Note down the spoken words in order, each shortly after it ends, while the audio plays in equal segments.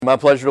My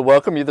pleasure to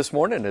welcome you this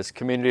morning as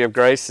Community of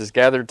Grace is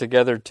gathered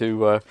together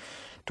to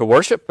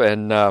worship.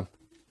 And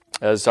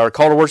as our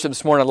call to worship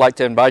this morning, I'd like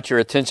to invite your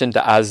attention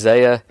to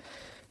Isaiah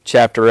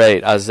chapter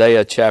 8.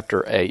 Isaiah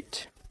chapter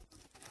 8.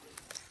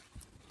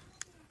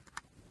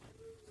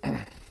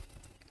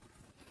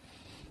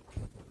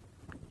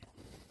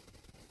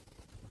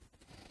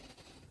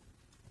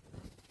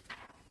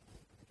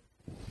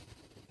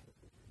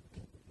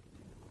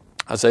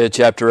 Isaiah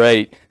chapter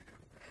 8,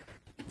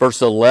 verse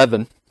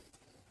 11.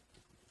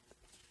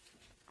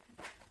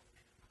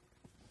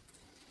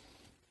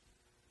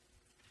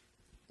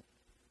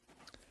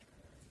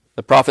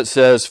 The prophet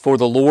says, "For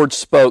the Lord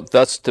spoke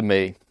thus to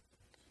me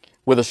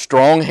with a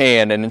strong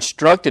hand and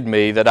instructed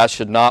me that I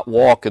should not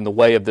walk in the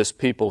way of this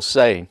people,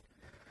 saying,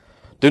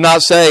 do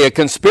not say a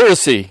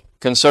conspiracy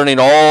concerning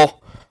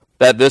all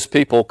that this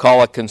people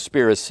call a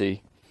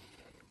conspiracy,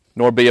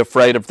 nor be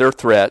afraid of their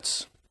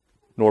threats,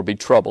 nor be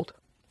troubled.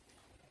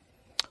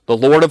 The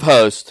Lord of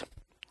hosts,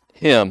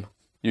 him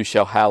you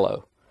shall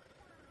hallow.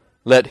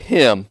 Let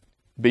him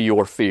be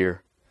your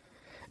fear,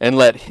 and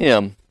let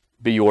him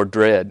be your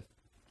dread.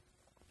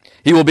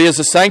 He will be as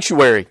a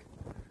sanctuary,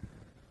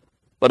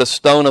 but a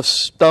stone of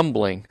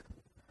stumbling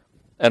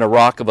and a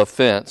rock of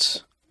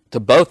offense to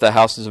both the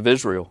houses of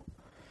Israel,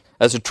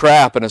 as a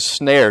trap and a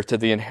snare to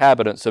the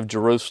inhabitants of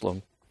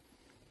Jerusalem.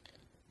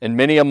 And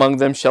many among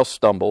them shall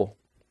stumble.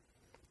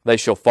 They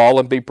shall fall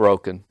and be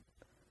broken,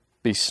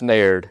 be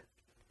snared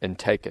and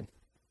taken.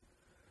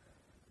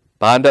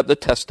 Bind up the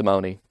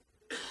testimony.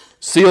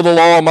 Seal the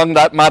law among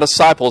my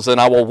disciples, and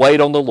I will wait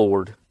on the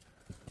Lord,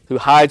 who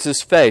hides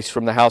his face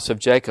from the house of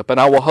Jacob, and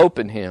I will hope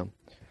in him.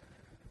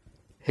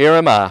 Here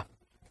am I,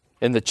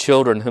 and the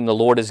children whom the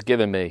Lord has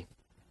given me.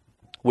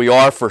 We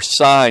are for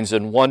signs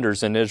and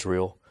wonders in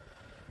Israel,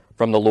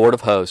 from the Lord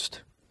of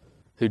hosts,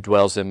 who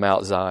dwells in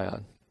Mount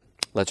Zion."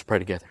 Let's pray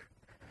together.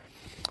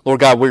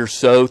 Lord God, we are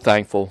so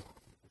thankful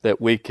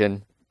that we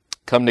can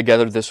come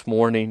together this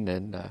morning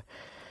and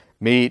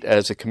meet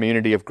as a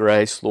community of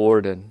grace,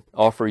 Lord, and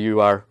offer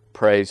you our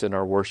praise and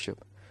our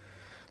worship.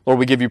 Lord,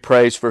 we give you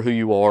praise for who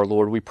you are,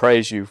 Lord. We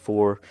praise you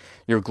for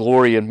your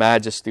glory and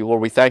majesty.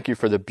 Lord, we thank you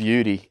for the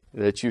beauty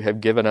that you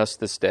have given us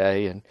this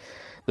day and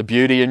the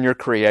beauty in your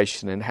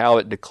creation and how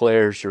it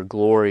declares your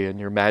glory and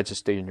your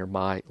majesty and your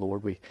might,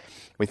 Lord. We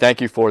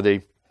thank you for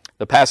the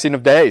passing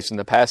of days and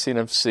the passing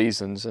of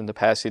seasons and the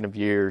passing of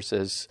years,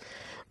 as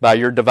by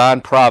your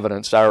divine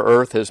providence our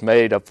earth has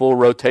made a full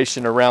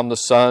rotation around the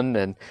sun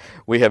and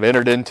we have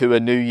entered into a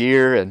new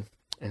year. And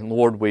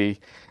Lord, we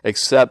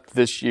accept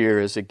this year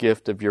as a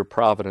gift of your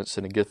providence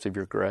and a gift of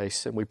your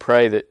grace. And we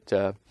pray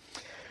that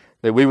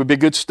we would be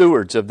good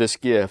stewards of this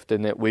gift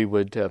and that we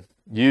would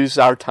use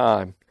our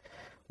time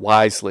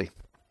wisely.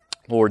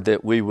 Lord,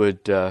 that we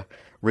would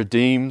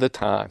redeem the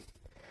time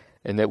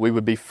and that we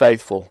would be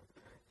faithful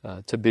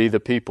to be the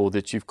people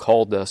that you've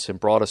called us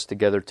and brought us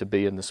together to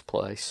be in this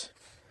place.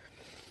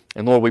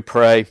 And Lord, we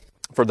pray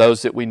for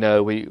those that we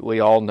know. We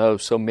all know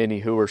so many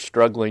who are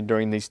struggling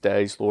during these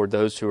days, Lord,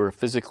 those who are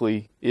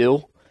physically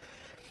ill,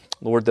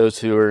 Lord, those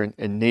who are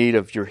in need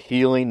of your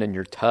healing and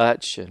your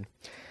touch. And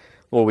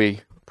Lord,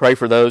 we pray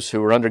for those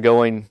who are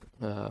undergoing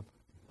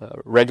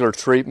regular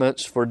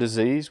treatments for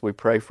disease. We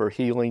pray for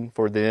healing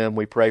for them.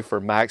 We pray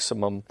for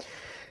maximum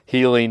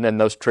healing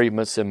and those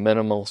treatments and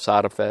minimal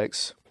side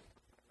effects.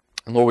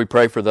 And Lord, we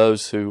pray for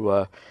those who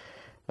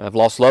have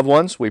lost loved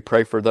ones. We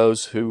pray for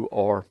those who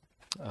are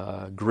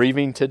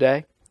grieving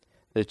today,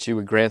 that you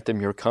would grant them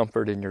your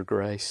comfort and your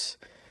grace.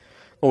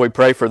 Lord, we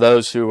pray for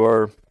those who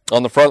are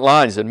on the front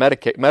lines in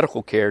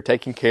medical care,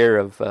 taking care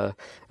of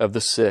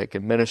the sick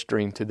and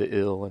ministering to the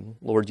ill. And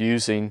Lord,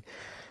 using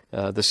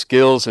the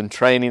skills and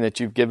training that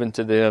you've given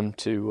to them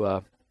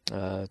to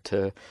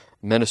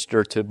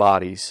minister to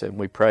bodies. And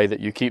we pray that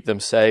you keep them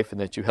safe and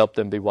that you help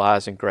them be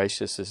wise and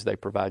gracious as they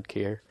provide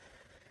care.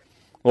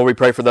 Lord, we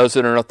pray for those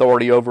that are in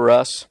authority over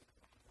us.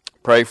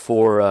 Pray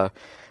for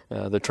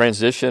the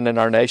transition in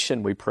our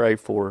nation. We pray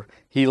for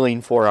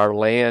healing for our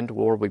land.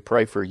 Lord, we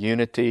pray for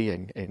unity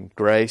and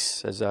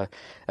grace as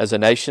a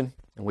nation.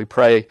 And we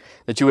pray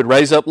that you would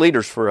raise up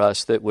leaders for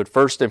us that would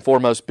first and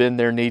foremost bend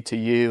their knee to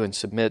you and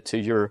submit to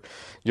your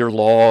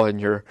law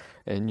and your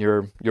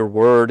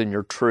word and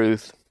your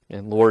truth.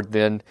 And Lord,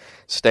 then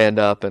stand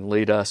up and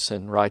lead us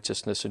in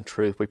righteousness and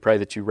truth. We pray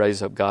that you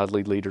raise up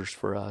godly leaders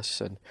for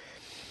us. And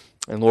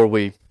Lord,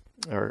 we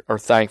are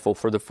thankful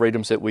for the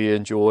freedoms that we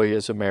enjoy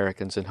as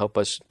Americans, and help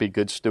us be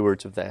good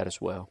stewards of that as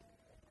well.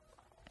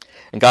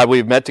 And God, we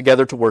have met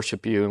together to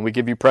worship you, and we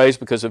give you praise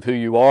because of who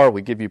you are.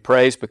 We give you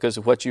praise because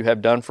of what you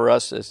have done for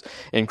us as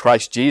in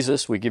Christ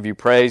Jesus. We give you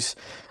praise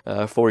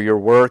for your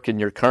work and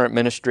your current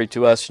ministry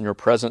to us and your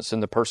presence in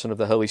the person of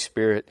the Holy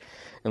Spirit.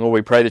 And Lord,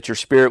 we pray that your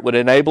Spirit would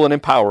enable and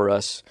empower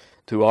us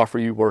to offer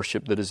you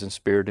worship that is in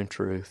spirit and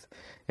truth.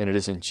 And it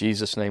is in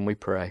Jesus' name we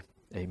pray.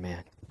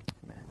 Amen.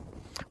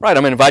 Right,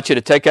 I'm going to invite you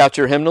to take out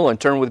your hymnal and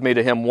turn with me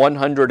to hymn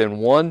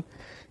 101,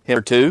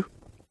 hymn 2.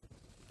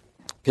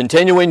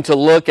 Continuing to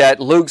look at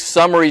Luke's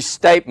summary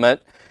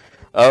statement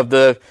of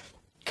the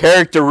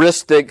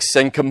characteristics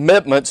and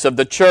commitments of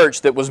the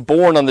church that was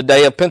born on the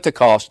day of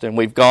Pentecost. And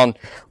we've gone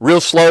real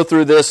slow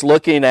through this,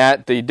 looking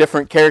at the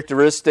different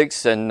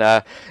characteristics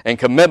and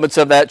commitments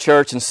of that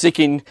church, and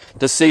seeking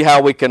to see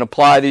how we can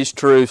apply these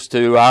truths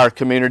to our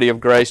community of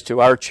grace, to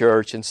our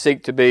church, and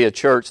seek to be a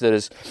church that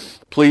is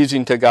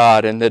pleasing to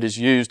God and that is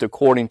used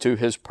according to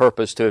His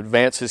purpose to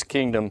advance His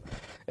kingdom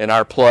in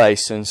our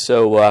place. And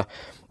so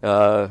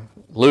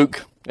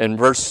Luke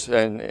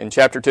in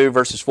chapter 2,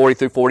 verses 40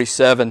 through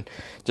 47,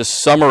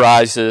 just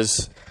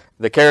summarizes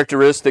the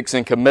characteristics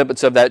and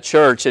commitments of that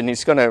church, and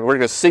we're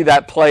going to see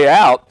that play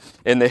out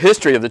in the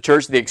history of the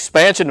church, the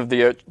expansion of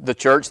the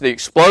church, the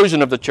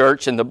explosion of the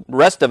church, and the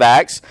rest of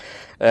Acts.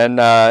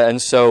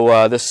 And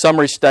so this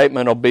summary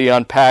statement will be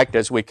unpacked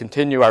as we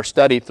continue our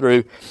study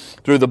through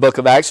the book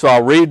of Acts. So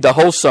I'll read the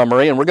whole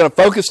summary, and we're going to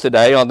focus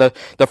today on the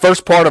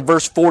first part of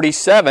verse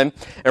 47,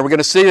 and we're going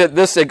to see that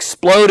this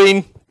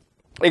exploding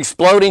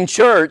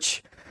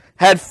church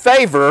had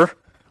favor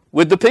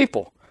with the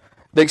people.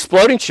 The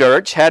exploding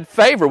church had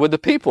favor with the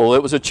people.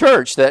 It was a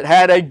church that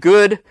had a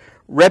good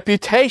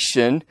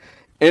reputation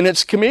in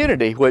its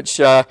community, which,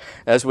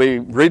 as we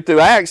read through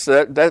Acts,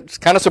 that's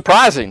kind of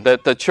surprising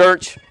that the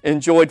church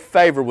enjoyed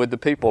favor with the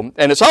people.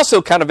 And it's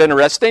also kind of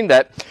interesting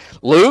that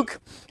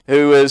Luke,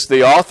 who is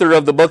the author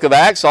of the book of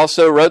Acts,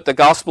 also wrote the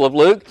Gospel of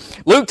Luke.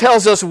 Luke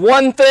tells us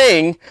one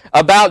thing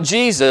about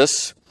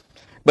Jesus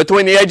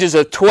between the ages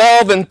of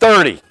 12 and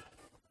 30.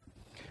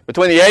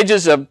 Between the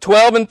ages of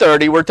 12 and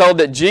 30, we're told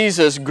that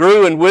Jesus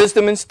grew in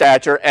wisdom and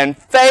stature and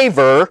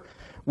favor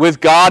with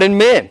God and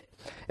men.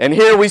 And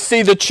here we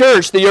see the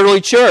church, the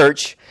early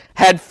church,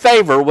 had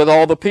favor with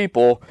all the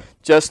people,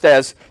 just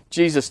as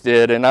Jesus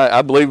did. And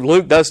I believe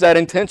Luke does that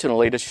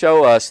intentionally to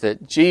show us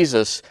that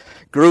Jesus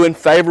grew in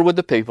favor with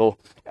the people,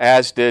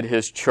 as did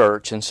His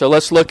church. And so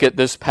let's look at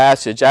this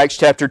passage, Acts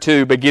chapter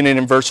 2, beginning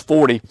in verse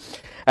 40.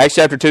 Acts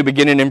chapter 2,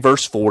 beginning in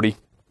verse 40.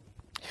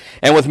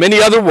 And with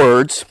many other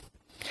words,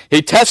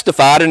 He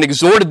testified and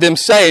exhorted them,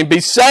 saying, Be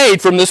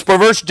saved from this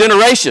perverse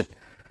generation.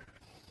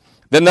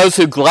 Then those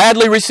who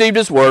gladly received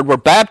His word were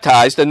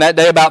baptized, and that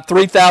day about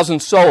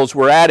 3,000 souls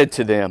were added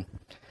to them.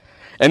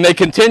 And they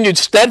continued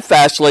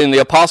steadfastly in the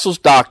apostles'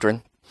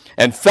 doctrine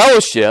and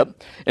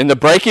fellowship, in the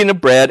breaking of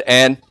bread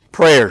and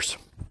prayers.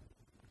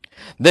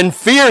 Then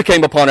fear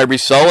came upon every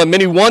soul, and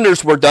many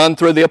wonders were done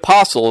through the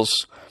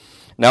apostles.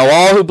 Now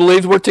all who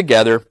believed were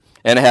together,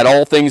 and had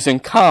all things in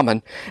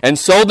common, and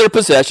sold their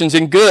possessions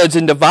and goods,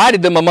 and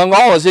divided them among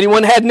all as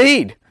anyone had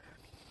need.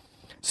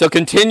 So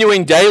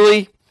continuing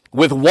daily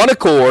with one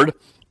accord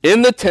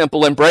in the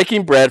temple and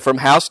breaking bread from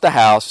house to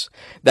house,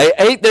 they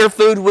ate their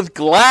food with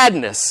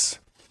gladness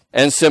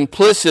and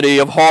simplicity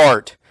of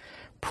heart,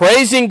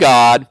 praising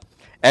God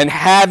and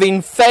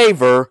having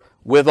favor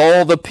with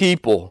all the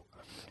people.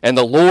 And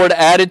the Lord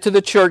added to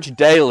the church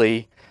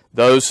daily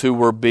those who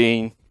were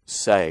being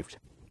saved.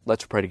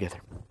 Let's pray together.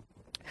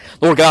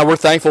 Lord God, we're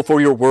thankful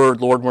for your word,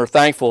 Lord. We're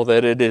thankful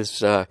that it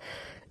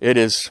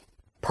is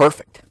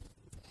perfect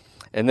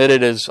and that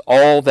it is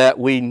all that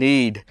we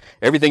need.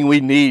 Everything we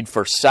need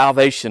for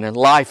salvation and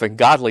life and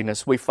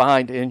godliness we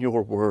find in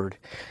your word.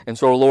 And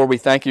so, Lord, we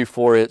thank you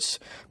for its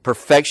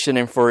perfection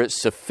and for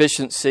its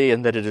sufficiency,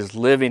 and that it is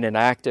living and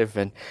active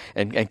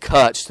and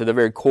cuts to the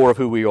very core of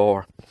who we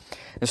are.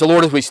 And so,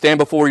 Lord, as we stand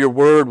before your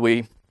word,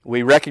 we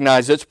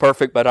recognize it's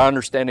perfect, but our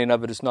understanding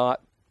of it is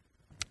not.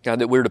 God,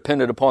 that we're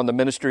dependent upon the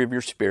ministry of your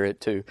Spirit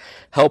to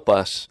help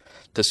us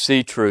to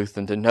see truth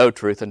and to know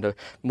truth and to,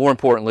 more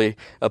importantly,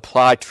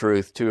 apply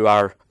truth to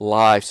our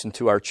lives and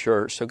to our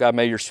church. So, God,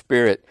 may your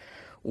Spirit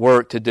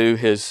work to do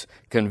His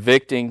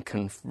convicting,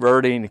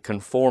 converting,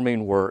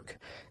 conforming work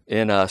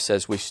in us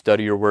as we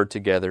study your word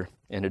together.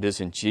 And it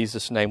is in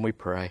Jesus' name we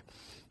pray.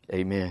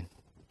 Amen.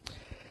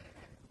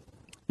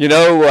 You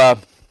know,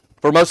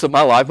 for most of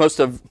my life, most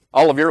of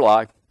all of your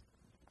life,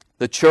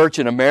 the church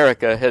in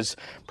America has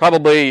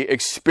probably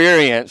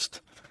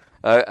experienced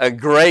a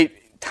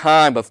great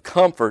time of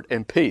comfort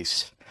and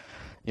peace.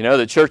 You know,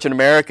 the church in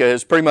America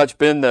has pretty much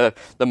been the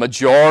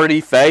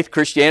majority faith,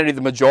 Christianity,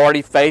 the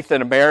majority faith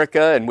in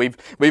America, and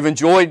we've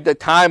enjoyed the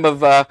time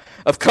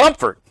of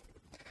comfort.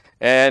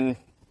 And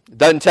it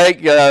doesn't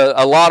take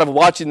a lot of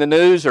watching the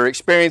news or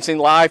experiencing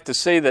life to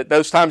see that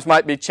those times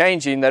might be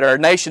changing, that our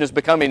nation is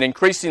becoming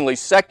increasingly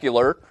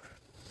secular,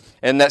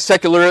 and that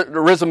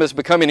secularism is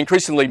becoming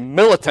increasingly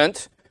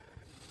militant,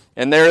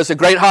 and there is a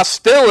great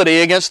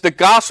hostility against the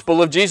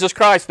gospel of Jesus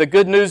Christ, the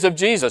good news of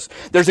Jesus.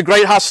 There's a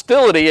great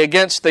hostility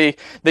against the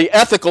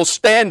ethical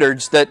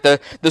standards that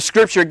the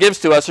Scripture gives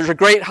to us. There's a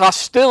great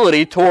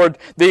hostility toward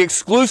the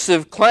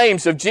exclusive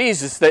claims of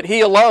Jesus, that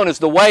He alone is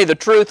the way, the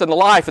truth, and the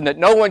life, and that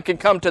no one can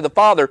come to the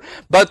Father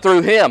but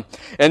through Him.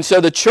 And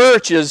so the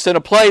church is in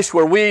a place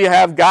where we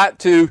have got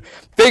to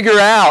figure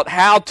out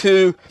how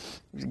to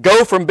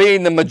go from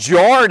being the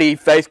majority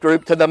faith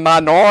group to the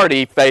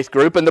minority faith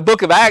group. And the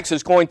book of Acts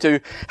is going to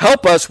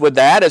help us with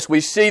that as we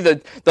see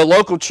the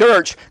local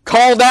church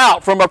called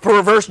out from a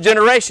perverse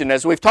generation,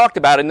 as we've talked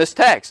about in this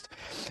text.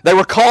 They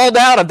were called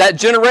out of that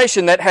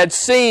generation that had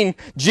seen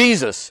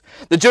Jesus,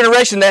 the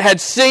generation that had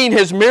seen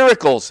His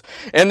miracles.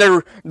 And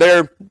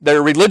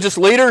their religious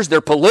leaders,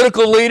 their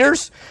political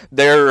leaders,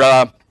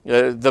 the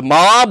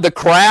mob, the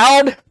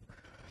crowd,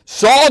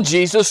 saw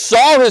Jesus,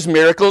 saw His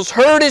miracles,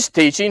 heard His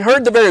teaching,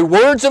 heard the very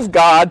words of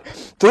God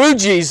through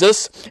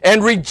Jesus,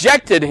 and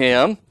rejected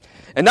Him.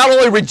 And not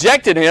only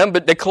rejected Him,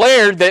 but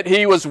declared that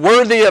He was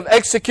worthy of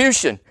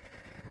execution.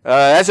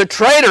 As a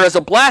traitor, as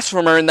a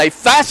blasphemer, and they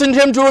fastened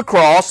Him to a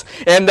cross,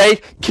 and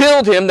they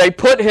killed Him, they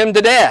put Him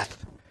to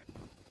death.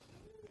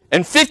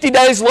 And 50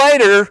 days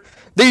later,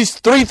 these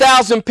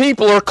 3,000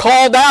 people are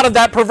called out of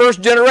that perverse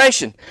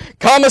generation.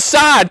 Come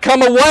aside,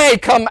 come away,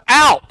 come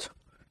out.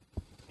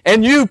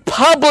 And you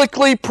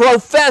publicly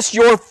profess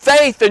your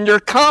faith and your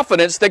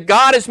confidence that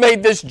God has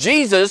made this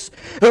Jesus,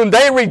 whom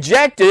they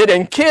rejected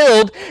and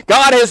killed,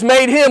 God has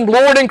made Him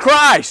Lord and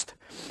Christ.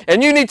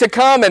 And you need to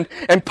come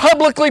and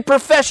publicly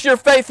profess your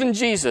faith in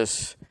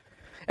Jesus.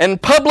 And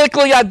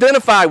publicly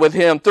identify with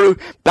Him through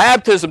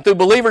baptism, through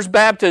believer's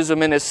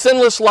baptism, and His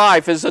sinless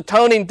life, His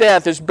atoning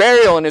death, His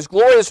burial, and His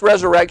glorious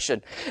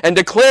resurrection. And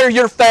declare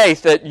your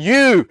faith that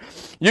you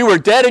were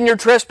dead in your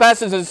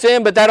trespasses and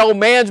sin, but that old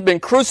man's been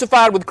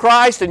crucified with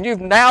Christ, and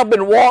you've now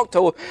been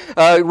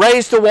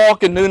raised to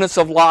walk in newness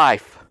of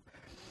life.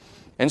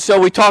 And so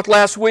we talked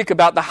last week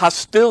about the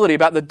hostility,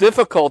 about the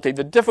difficulty,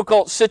 the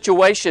difficult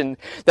situation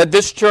that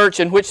this church,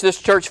 in which this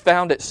church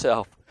found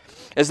itself,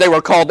 as they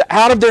were called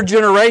out of their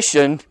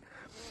generation,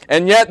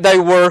 and yet they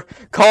were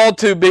called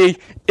to be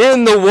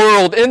in the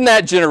world, in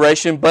that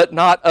generation, but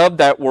not of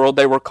that world.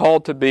 They were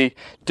called to be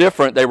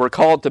different. They were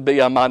called to be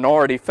a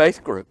minority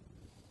faith group.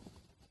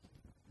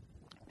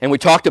 And we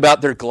talked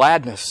about their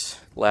gladness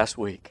last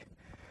week.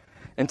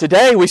 And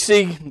today we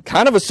see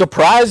kind of a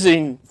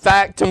surprising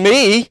fact to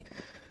me,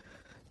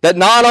 that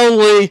not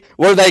only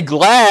were they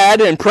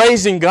glad and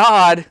praising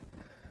God,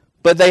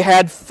 but they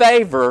had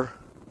favor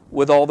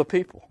with all the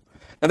people.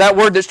 Now that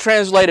word that's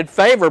translated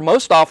favor,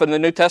 most often in the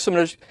New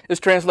Testament is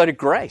translated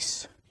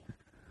grace.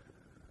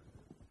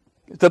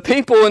 The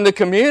people in the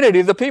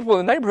community, the people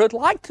in the neighborhood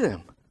liked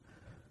them.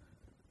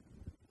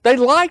 They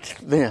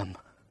liked them.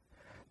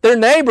 Their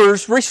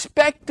neighbors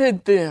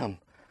respected them.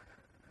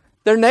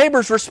 Their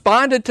neighbors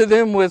responded to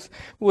them with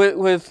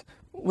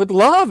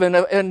love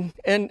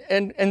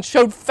and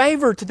showed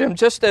favor to them,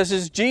 just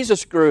as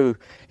Jesus grew.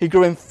 He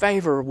grew in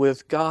favor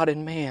with God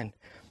and man.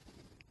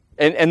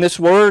 And this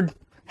word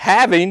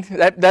having,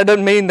 that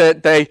doesn't mean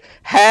that they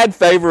had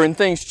favor and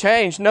things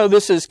changed. No,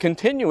 this is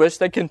continuous.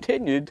 They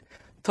continued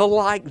to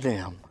like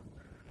them.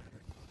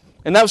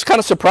 And that was kind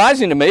of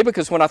surprising to me,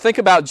 because when I think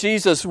about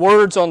Jesus'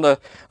 words on the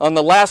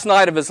last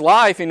night of His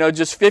life,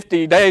 just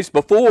 50 days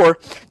before,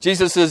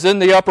 Jesus is in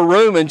the upper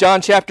room in John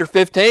chapter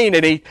 15,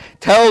 and He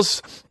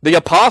tells the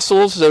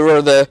apostles,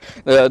 or the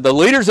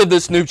leaders of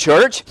this new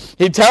church,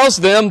 He tells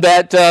them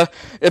that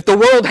if the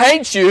world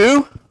hates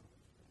you,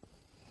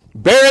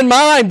 bear in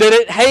mind that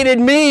it hated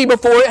me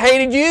before it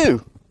hated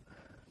you.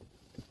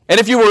 And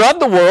if you were of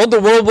the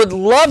world would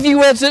love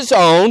you as its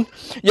own,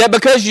 yet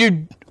because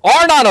you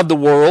are not of the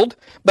world,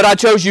 but I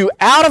chose you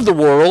out of the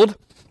world,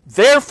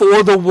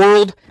 therefore the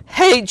world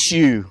hates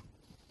you.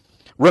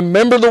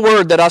 Remember the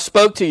word that I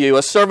spoke to you.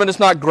 A servant is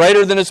not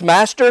greater than his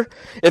master.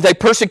 If they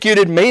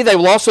persecuted me, they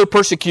will also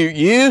persecute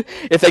you.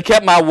 If they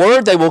kept my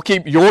word, they will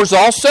keep yours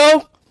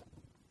also.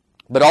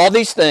 But all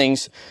these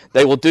things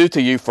they will do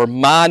to you for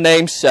my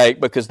name's sake,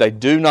 because they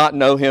do not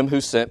know Him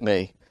who sent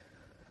me.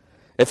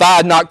 If I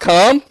had not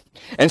come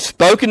and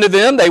spoken to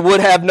them, they would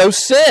have no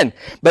sin.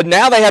 But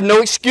now they have no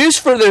excuse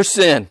for their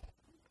sin.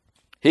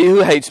 He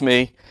who hates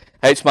me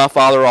hates my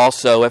Father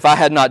also. If I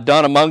had not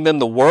done among them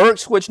the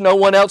works which no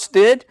one else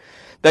did,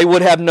 they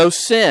would have no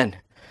sin.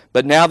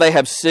 But now they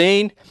have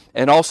seen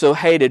and also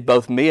hated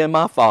both me and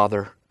my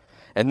Father.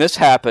 And this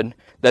happened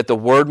that the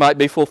word might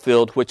be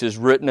fulfilled, which is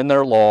written in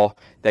their law,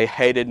 they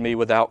hated me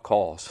without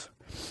cause.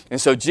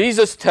 And so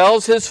Jesus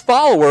tells His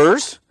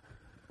followers,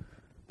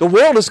 the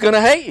world is going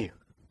to hate you.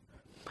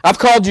 I've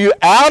called you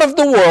out of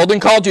the world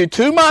and called you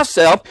to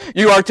myself.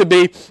 You are to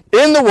be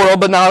in the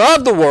world, but not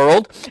of the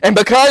world. And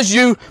because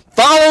you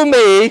follow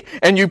me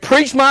and you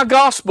preach my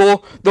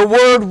gospel, the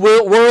world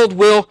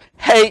will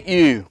hate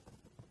you.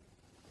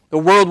 The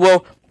world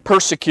will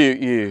persecute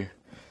you.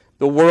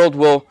 The world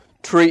will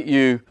treat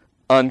you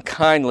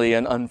unkindly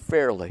and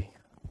unfairly.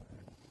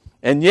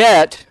 And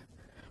yet,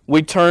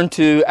 we turn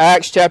to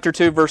Acts chapter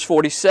 2, verse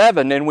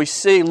 47, and we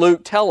see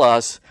Luke tell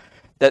us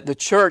that the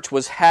church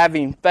was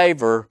having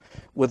favor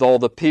with all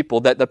the people,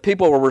 that the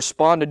people were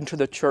responding to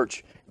the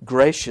church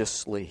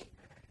graciously.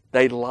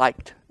 They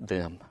liked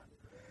them.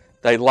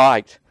 They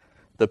liked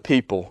the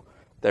people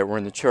that were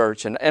in the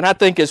church. And I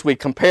think as we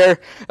compare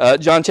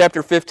John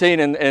chapter 15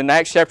 and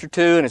Acts chapter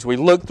 2, and as we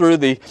look through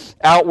the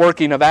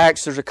outworking of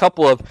Acts, there's a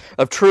couple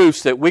of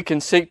truths that we can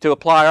seek to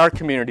apply our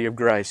community of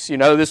grace. You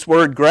know, this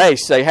word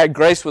grace, they had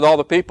grace with all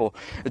the people.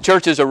 The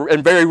church is, in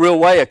a very real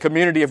way, a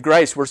community of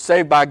grace. We're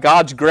saved by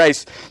God's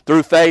grace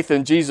through faith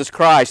in Jesus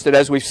Christ. And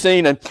as we've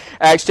seen in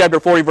Acts chapter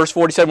 40, verse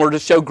 47, we're to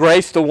show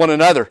grace to one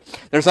another.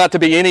 There's not to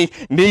be any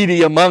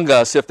needy among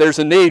us. If there's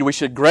a need, we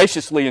should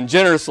graciously and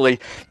generously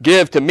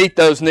give to meet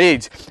those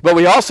needs. But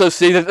we also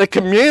see that the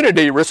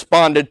community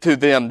responded to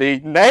them. The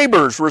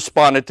neighbors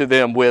responded to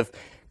them with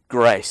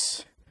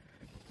grace.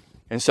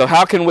 And so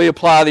how can we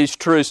apply these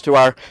truths to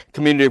our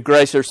community of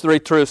grace? There's three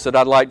truths that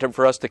I'd like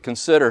for us to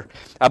consider.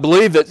 I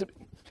believe that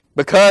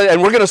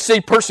and we're going to see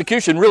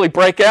persecution really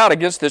break out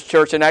against this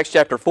church in Acts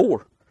chapter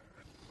 4.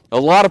 A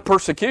lot of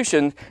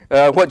persecution,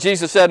 what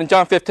Jesus said in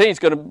John 15 is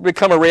going to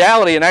become a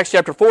reality in Acts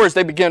chapter 4 as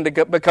they begin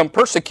to become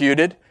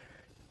persecuted.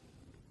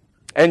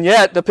 And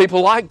yet the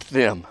people liked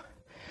them.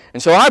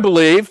 And so I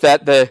believe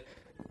that the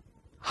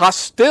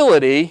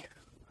hostility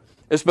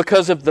is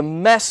because of the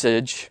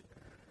message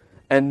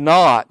and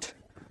not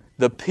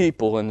the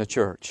people in the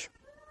church.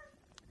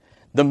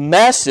 The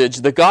message,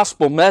 the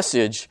gospel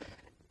message,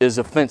 is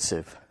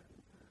offensive.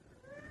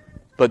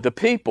 But the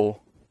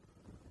people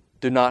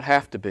do not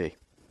have to be.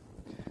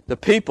 The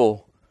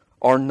people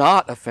are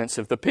not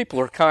offensive. The people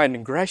are kind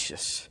and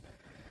gracious.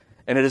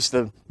 And it is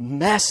the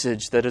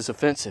message that is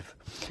offensive.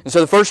 And so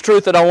the first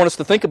truth that I want us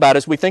to think about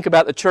as we think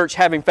about the church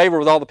having favor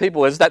with all the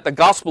people is that the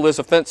gospel is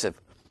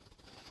offensive.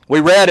 We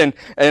read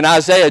in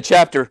Isaiah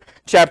chapter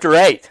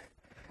 8,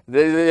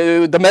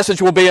 the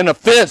message will be an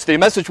offense. The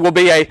message will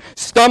be a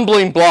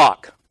stumbling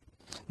block.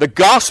 The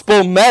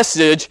gospel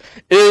message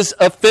is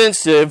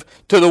offensive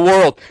to the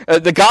world.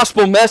 The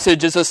gospel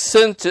message is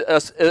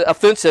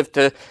offensive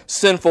to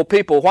sinful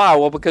people. Why?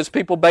 Well, because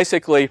people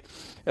basically...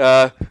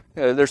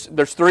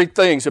 There's three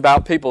things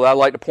about people that I'd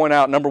like to point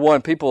out. Number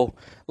one, people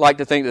like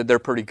to think that they're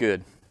pretty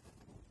good.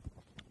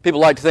 People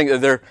like to think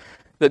that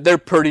they're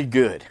pretty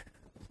good.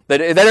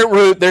 That at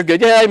root, they're good.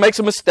 Yeah, they make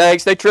some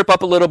mistakes. They trip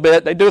up a little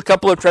bit. They do a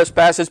couple of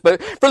trespasses.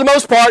 But for the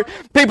most part,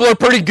 people are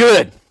pretty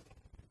good.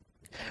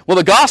 Well,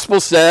 the gospel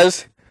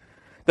says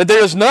that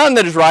there is none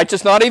that is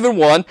righteous, not even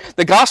one.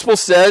 The gospel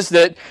says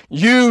that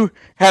you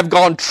have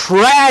gone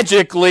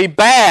tragically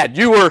bad.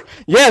 You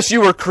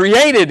were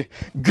created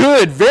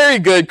good, very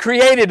good,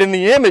 created in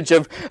the image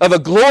of a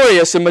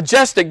glorious and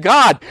majestic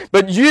God.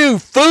 But you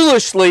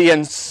foolishly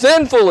and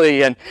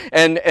sinfully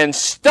and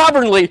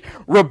stubbornly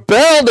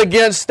rebelled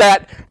against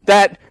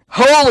that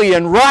holy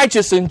and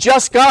righteous and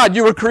just God.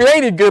 You were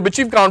created good, but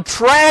you've gone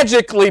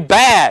tragically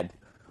bad.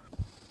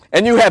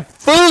 And you have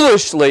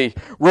foolishly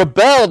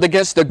rebelled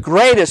against the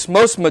greatest,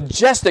 most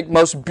majestic,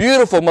 most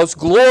beautiful, most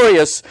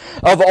glorious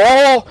of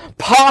all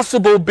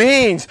possible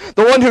beings,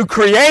 the one who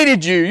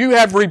created you. You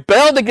have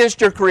rebelled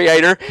against your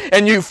Creator,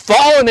 and you've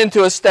fallen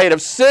into a state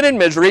of sin and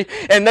misery,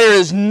 and there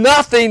is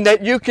nothing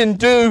that you can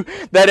do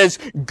that is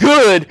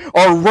good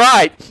or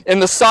right in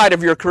the sight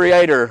of your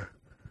Creator.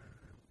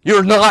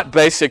 You're not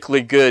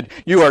basically good.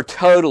 You are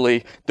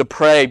totally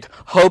depraved,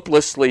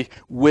 hopelessly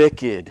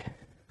wicked.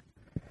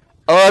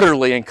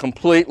 Utterly and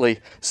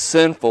completely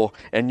sinful,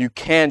 and you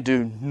can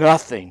do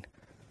nothing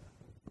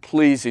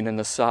pleasing in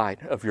the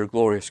sight of your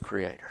glorious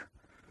Creator.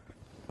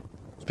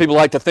 People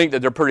like to think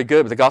that they're pretty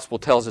good, but the gospel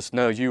tells us,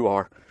 no, you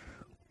are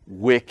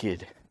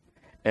wicked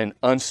and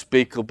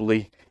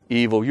unspeakably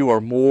evil. You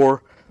are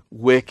more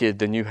wicked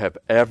than you have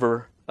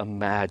ever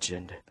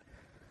imagined.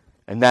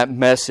 And that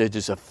message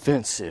is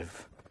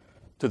offensive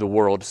to the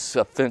world. It's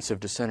offensive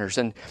to sinners.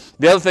 And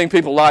the other thing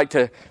people like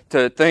to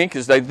think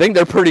is they think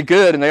they're pretty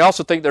good, and they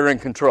also think they're in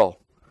control.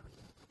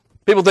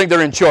 People think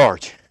they're in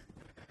charge.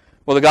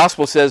 Well, the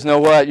gospel says, know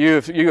what?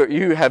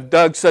 You have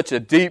dug such a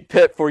deep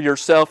pit for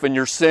yourself and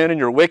your sin and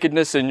your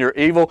wickedness and your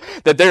evil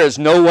that there is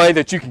no way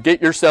that you can get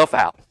yourself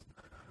out.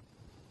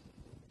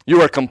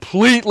 You are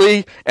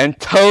completely and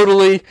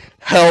totally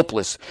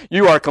helpless.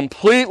 You are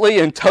completely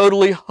and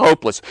totally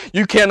hopeless.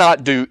 You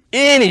cannot do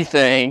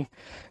anything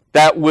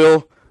that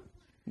will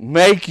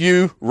make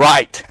you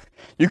right.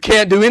 You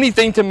can't do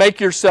anything to make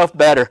yourself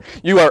better.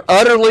 You are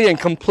utterly and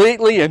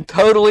completely and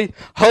totally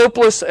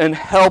hopeless and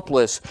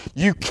helpless.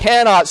 You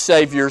cannot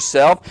save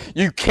yourself.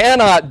 You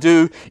cannot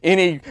do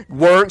any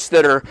works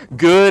that are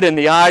good in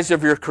the eyes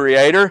of your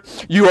Creator.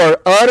 You are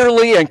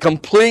utterly and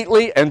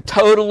completely and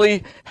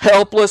totally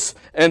helpless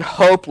and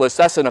hopeless.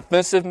 That's an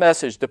offensive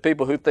message to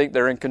people who think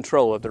they're in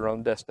control of their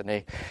own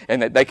destiny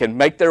and that they can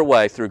make their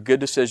way through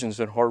good decisions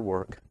and hard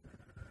work.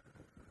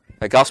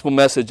 The gospel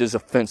message is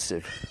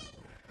offensive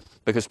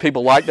because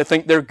people like to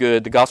think they're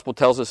good. The gospel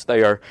tells us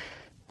they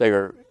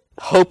are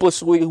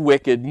hopelessly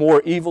wicked,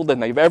 more evil than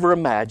they've ever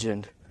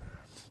imagined.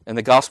 And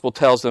the gospel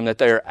tells them that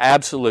they are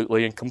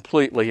absolutely and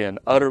completely and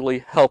utterly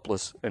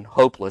helpless and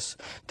hopeless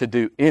to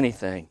do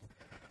anything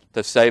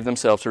to save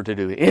themselves or to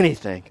do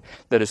anything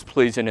that is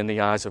pleasing in the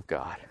eyes of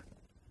God.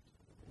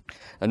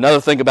 Another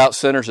thing about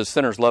sinners is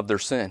sinners love their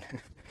sin.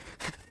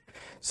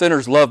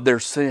 Sinners love their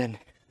sin.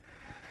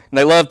 And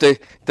they love to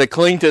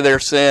cling to their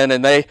sin,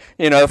 and they,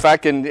 if I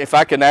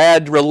can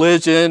add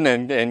religion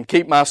and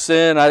keep my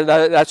sin,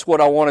 that's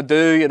what I want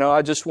to do.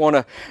 I just want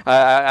to,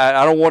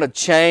 I don't want to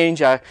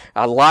change. I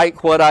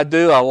like what I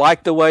do. I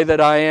like the way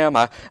that I am.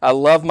 I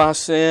love my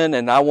sin,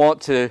 and I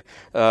want to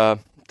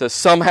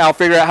somehow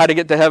figure out how to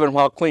get to heaven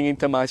while clinging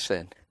to my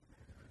sin.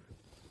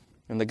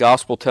 And the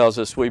gospel tells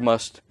us we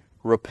must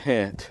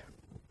repent.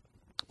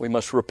 We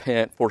must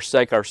repent,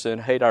 forsake our sin,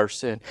 hate our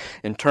sin,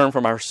 and turn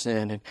from our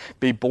sin and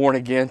be born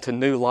again to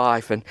new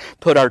life and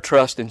put our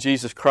trust in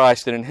Jesus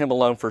Christ and in Him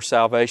alone for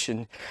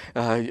salvation.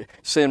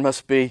 Sin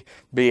must be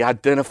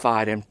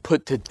identified and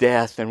put to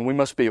death, and we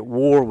must be at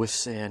war with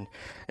sin.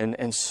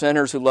 And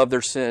sinners who love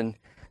their sin,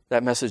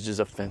 that message is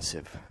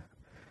offensive.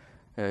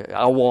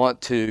 I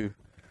want to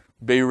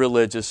be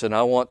religious, and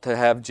I want to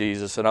have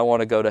Jesus, and I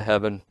want to go to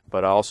heaven,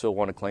 but I also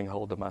want to cling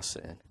hold to my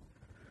sin.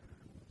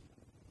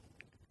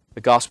 The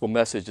gospel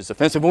message is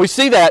offensive. And we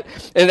see that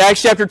in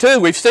Acts chapter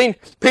 2. We've seen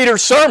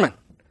Peter's sermon.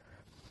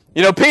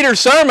 Peter's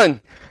sermon,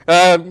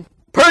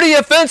 pretty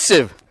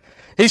offensive.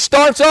 He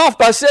starts off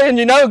by saying,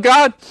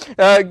 God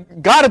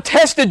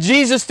attested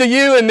Jesus to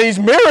you in these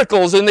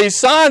miracles and these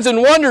signs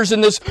and wonders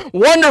and this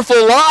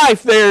wonderful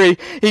life there.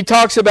 He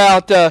talks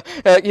about,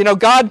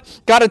 God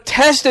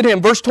attested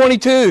Him. Verse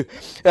 22,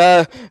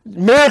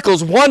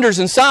 miracles, wonders,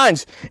 and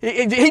signs.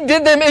 He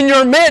did them in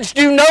your midst.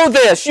 You know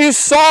this. You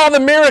saw the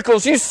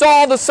miracles. You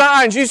saw the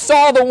signs. You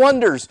saw the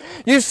wonders.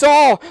 You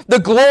saw the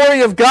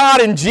glory of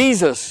God in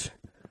Jesus.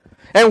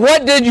 And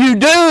what did you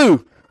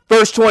do?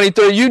 Verse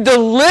 23, you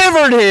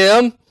delivered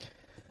Him,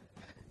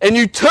 and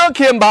you took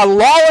Him by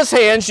lawless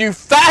hands, you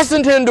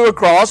fastened Him to a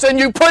cross, and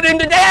you put Him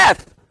to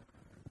death.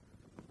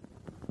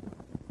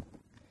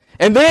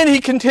 And then he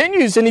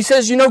continues, and he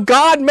says,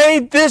 God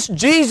made this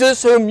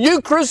Jesus, whom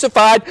you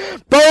crucified,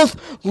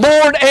 both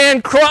Lord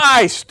and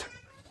Christ.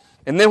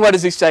 And then what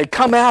does he say?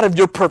 Come out of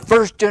your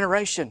perverse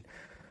generation.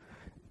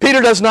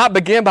 Peter does not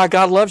begin by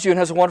God loves you and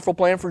has a wonderful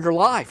plan for your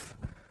life.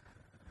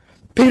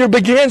 Peter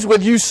begins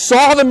with, you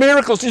saw the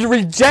miracles, you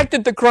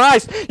rejected the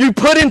Christ, you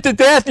put Him to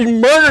death, you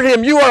murdered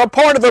Him, you are a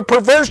part of a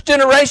perverse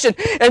generation,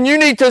 and you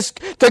need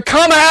to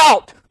come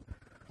out.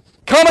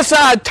 Come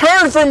aside,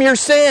 turn from your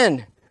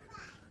sin,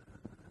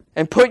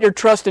 and put your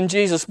trust in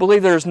Jesus.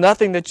 Believe there is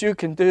nothing that you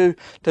can do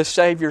to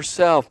save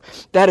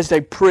yourself. That is a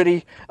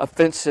pretty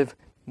offensive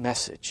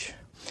message.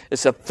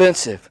 It's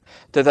offensive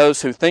to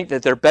those who think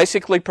that they're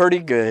basically pretty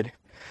good,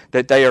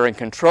 that they are in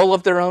control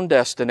of their own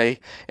destiny,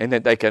 and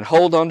that they can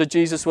hold on to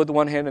Jesus with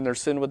one hand and their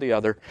sin with the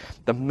other.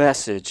 The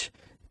message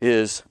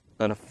is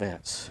an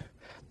offense.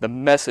 The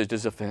message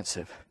is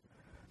offensive.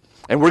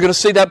 And we're going to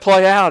see that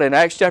play out in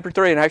Acts chapter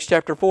 3 and Acts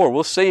chapter 4.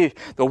 We'll see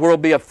the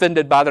world be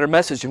offended by their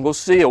message, and we'll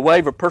see a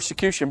wave of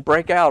persecution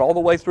break out all the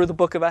way through the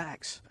book of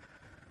Acts.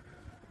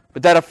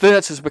 But that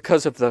offense is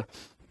because of the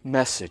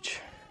message.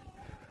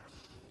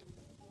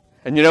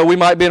 And we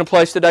might be in a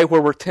place today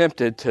where we're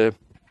tempted to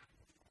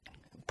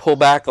pull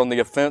back on the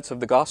offense of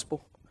the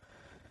gospel.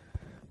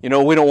 We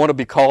don't want to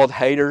be called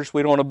haters.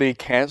 We don't want to be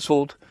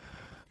canceled.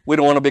 We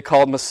don't want to be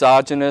called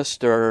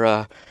misogynist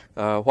or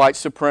white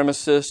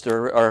supremacist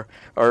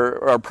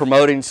or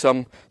promoting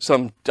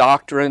some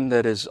doctrine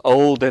that is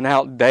old and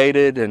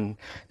outdated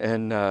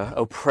and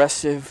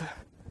oppressive.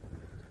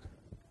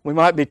 We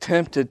might be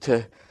tempted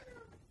to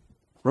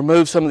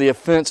remove some of the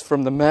offense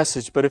from the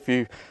message, but if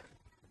you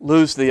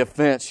lose the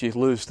offense, you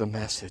lose the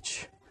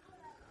message.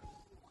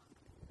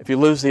 If you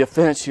lose the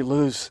offense, you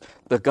lose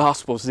the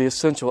gospels, the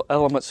essential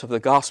elements of the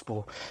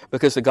gospel,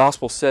 because the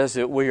gospel says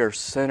that we are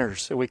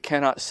sinners, that we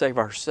cannot save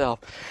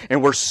ourselves.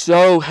 And we're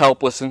so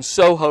helpless and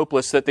so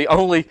hopeless that the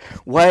only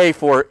way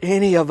for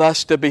any of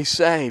us to be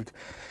saved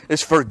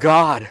is for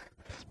God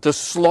to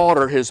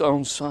slaughter His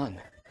own Son.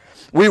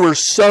 We were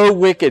so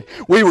wicked.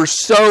 We were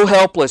so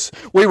helpless.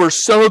 We were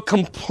so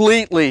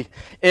completely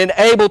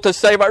unable to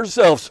save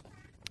ourselves.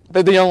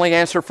 But the only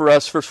answer for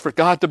us was for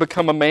God to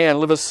become a man,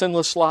 live a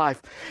sinless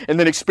life, and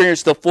then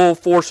experience the full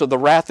force of the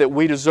wrath that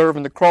we deserve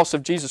in the cross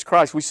of Jesus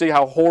Christ. We see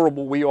how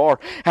horrible we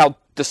are, how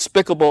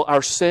despicable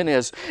our sin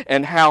is,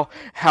 and how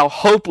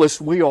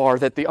hopeless we are,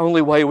 that the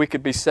only way we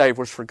could be saved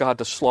was for God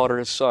to slaughter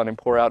His Son and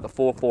pour out the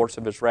full force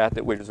of His wrath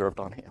that we deserved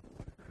on Him.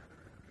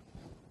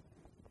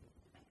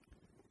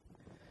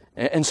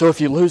 And so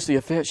if you lose the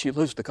offense, you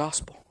lose the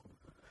gospel.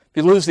 If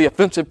you lose the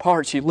offensive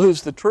parts, you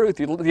lose the truth,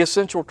 the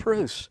essential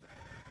truths.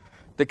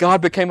 That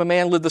God became a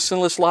man, lived the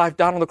sinless life,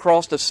 died on the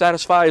cross to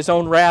satisfy His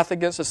own wrath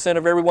against the sin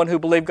of everyone who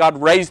believed. God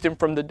raised Him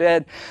from the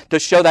dead to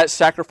show that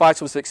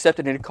sacrifice was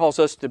accepted, and He calls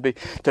us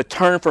to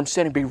turn from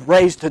sin and be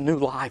raised to new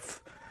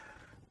life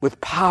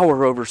with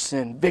power over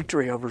sin,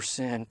 victory over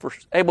sin,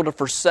 able to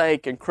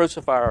forsake and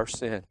crucify our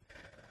sin.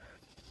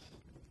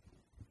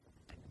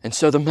 And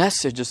so the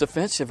message is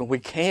offensive, and we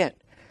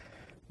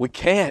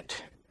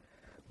can't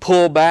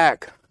pull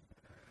back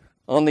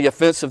on the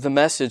offense of the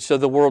message so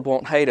the world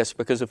won't hate us,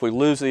 because if we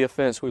lose the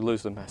offense, we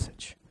lose the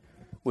message.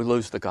 We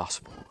lose the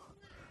gospel.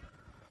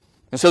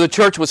 And so the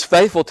church was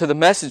faithful to the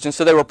message, and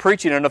so they were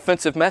preaching an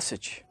offensive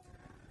message.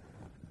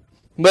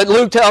 But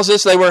Luke tells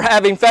us they were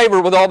having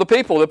favor with all the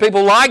people. The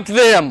people liked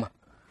them.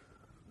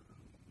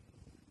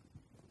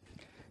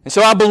 And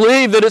so I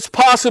believe that it's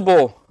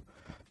possible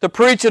to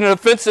preach an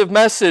offensive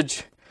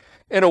message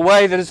in a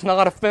way that is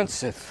not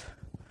offensive.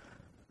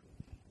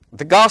 If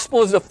the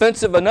gospel is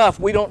offensive enough,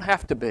 we don't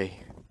have to be.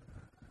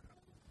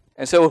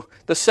 And so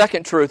the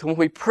second truth, when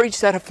we preach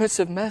that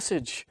offensive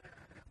message,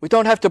 we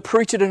don't have to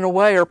preach it in a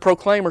way or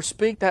proclaim or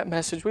speak that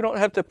message. We don't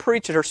have to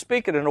preach it or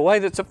speak it in a way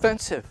that's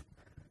offensive.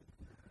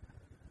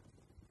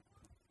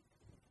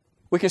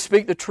 We can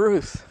speak the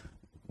truth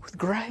with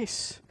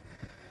grace.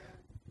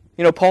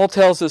 You know, Paul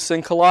tells us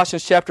in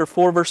Colossians chapter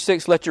 4, verse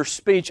 6, let your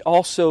speech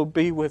also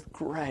be with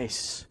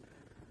grace.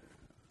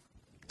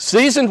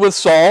 Seasoned with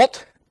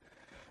salt.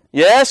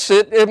 Yes,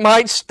 it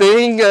might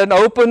sting an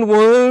open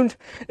wound.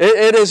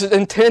 It is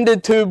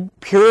intended to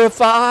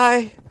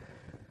purify.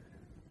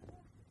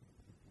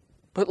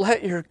 But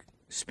let your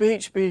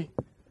speech be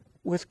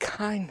with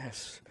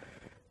kindness,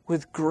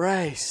 with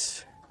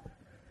grace,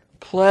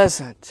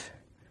 pleasant.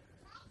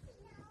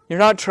 You're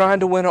not trying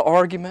to win an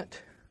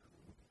argument.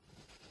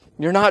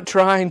 You're not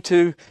trying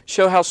to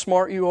show how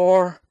smart you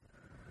are.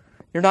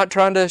 You're not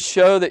trying to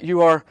show that you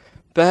are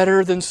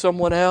better than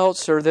someone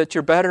else or that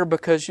you're better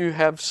because you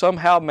have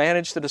somehow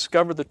managed to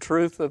discover the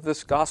truth of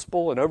this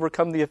gospel and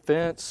overcome the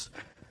offense.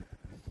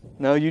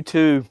 No, you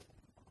too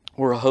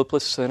were a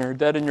hopeless sinner,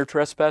 dead in your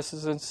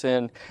trespasses and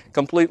sin,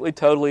 completely,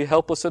 totally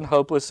helpless and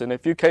hopeless. And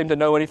if you came to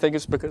know anything,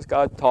 it's because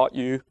God taught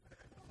you.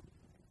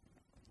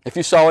 If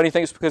you saw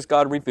anything, it's because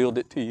God revealed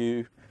it to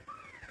you.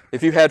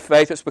 If you had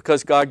faith, it's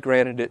because God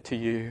granted it to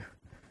you.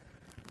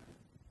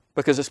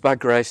 Because it's by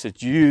grace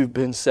that you've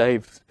been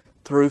saved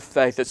through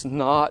faith. It's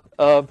not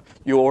of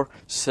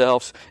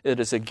yourselves. It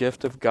is a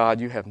gift of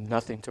God. You have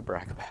nothing to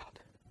brag about.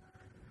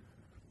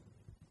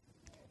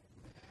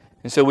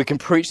 And so we can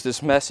preach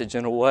this message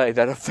in a way,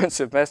 that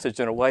offensive message,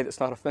 in a way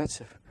that's not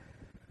offensive.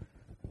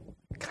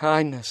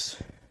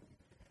 Kindness,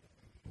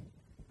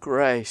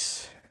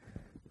 grace,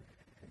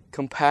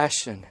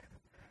 compassion,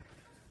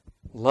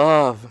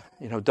 love.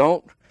 You know,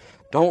 don't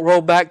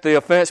roll back the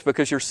offense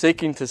because you're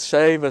seeking to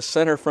save a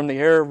sinner from the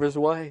error of his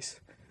ways.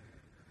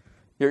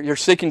 You're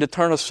seeking to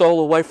turn a soul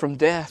away from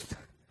death.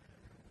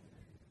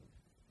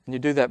 And you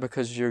do that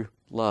because you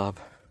love.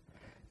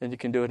 And you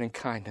can do it in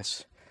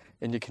kindness.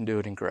 And you can do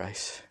it in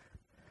grace.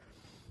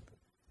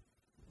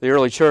 The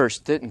early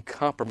church didn't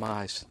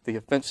compromise the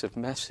offensive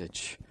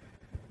message.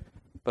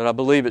 But I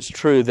believe it's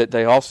true that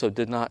they also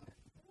did not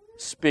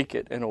speak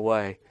it in a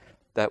way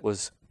that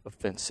was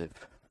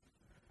offensive.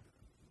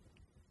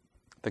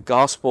 The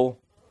gospel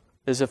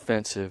is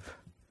offensive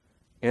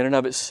in and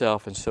of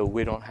itself, and so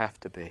we don't have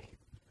to be.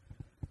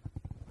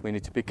 We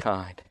need to be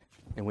kind,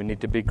 and we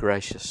need to be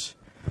gracious.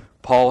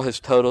 Paul has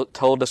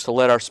told us to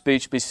let our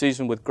speech be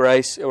seasoned with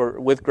grace,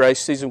 or with grace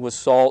seasoned with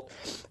salt,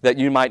 that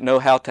you might know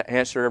how to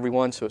answer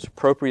everyone, so it's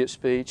appropriate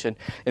speech. And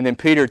then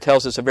Peter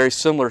tells us a very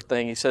similar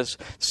thing. He says,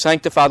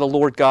 sanctify the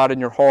Lord God in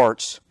your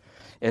hearts,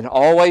 and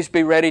always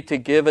be ready to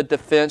give a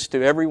defense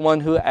to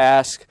everyone who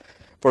asks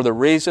for the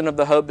reason of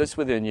the hope that's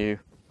within you.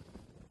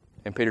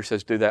 And Peter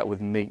says, do that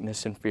with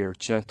meekness and fear,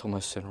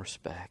 gentleness and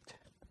respect.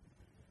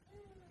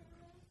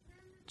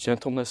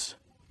 Gentleness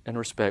and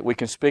respect. We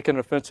can speak an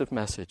offensive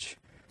message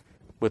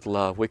with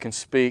love. We can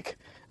speak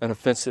an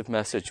offensive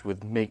message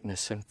with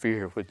meekness and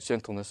fear, with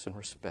gentleness and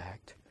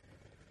respect.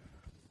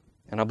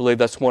 And I believe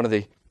that's one of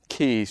the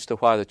keys to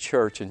why the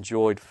church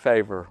enjoyed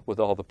favor with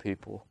all the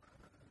people.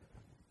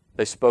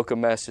 They spoke a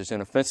message,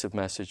 an offensive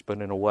message,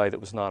 but in a way that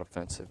was not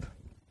offensive.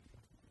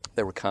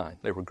 They were kind.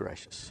 They were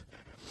gracious.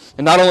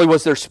 And not only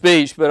was their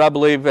speech, but I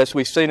believe, as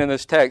we've seen in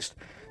this text,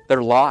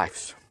 their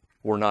lives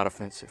were not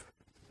offensive.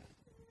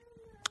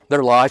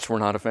 Their lives were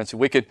not offensive.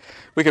 We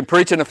can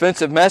preach an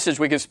offensive message,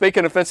 we can speak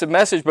an offensive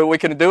message, but we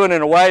can do it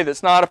in a way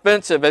that's not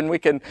offensive, and we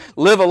can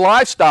live a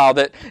lifestyle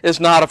that is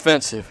not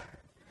offensive.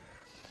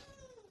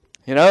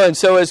 You know, and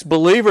so as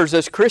believers,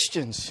 as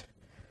Christians,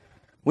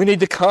 we need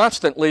to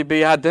constantly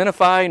be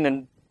identifying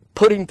and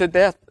putting to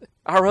death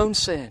our own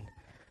sin.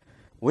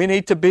 We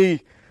need to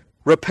be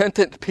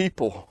repentant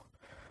people.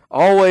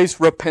 Always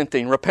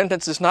repenting.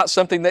 Repentance is not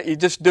something that you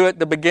just do at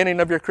the beginning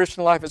of your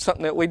Christian life. It's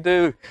something that we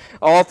do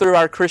all through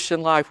our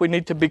Christian life. We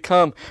need to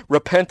become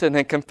repentant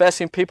and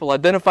confessing people,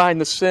 identifying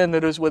the sin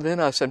that is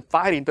within us and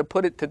fighting to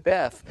put it to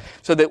death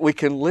so that we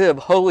can live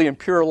holy and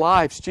pure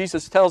lives.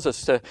 Jesus tells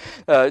us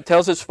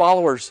tells His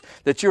followers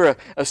that you're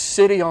a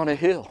city on a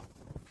hill.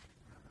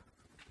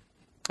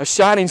 A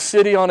shining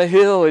city on a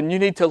hill, and you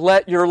need to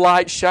let your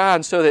light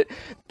shine so that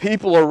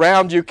people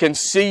around you can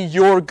see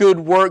your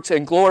good works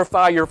and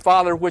glorify your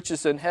Father which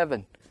is in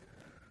heaven.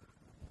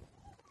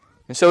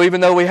 And so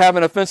even though we have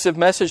an offensive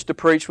message to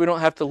preach, we don't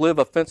have to live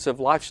offensive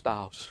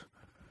lifestyles.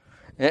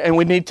 And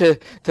we need to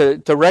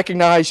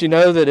recognize,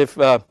 that if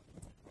that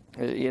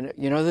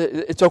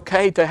it's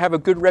okay to have a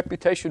good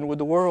reputation with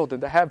the world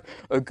and to have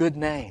a good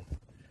name.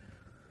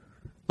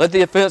 Let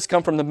the offense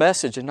come from the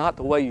message and not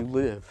the way you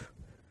live.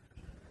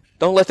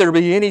 Don't let there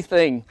be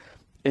anything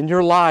in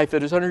your life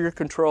that is under your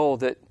control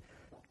that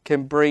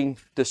can bring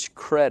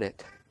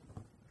discredit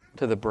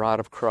to the bride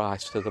of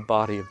Christ, to the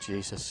body of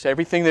Jesus.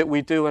 Everything that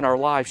we do in our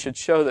life should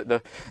show that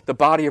the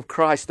body of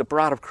Christ, the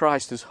bride of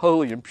Christ, is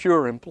holy and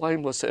pure and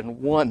blameless and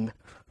one.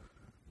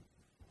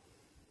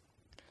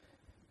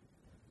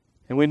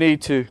 And we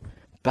need to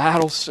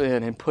battle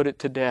sin and put it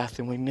to death,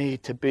 and we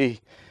need to be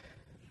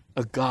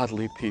a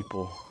godly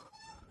people,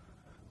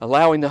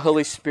 allowing the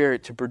Holy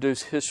Spirit to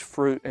produce His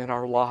fruit in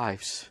our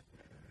lives.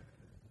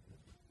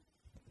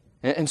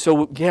 And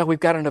so, yeah, we've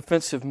got an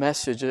offensive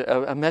message,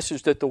 a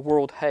message that the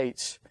world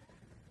hates.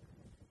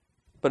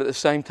 But at the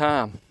same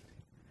time,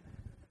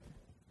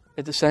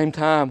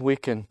 we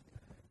can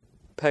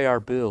pay our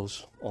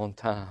bills on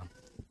time.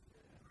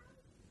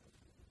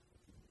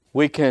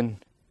 We can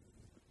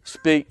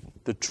speak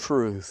the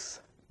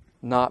truth,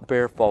 not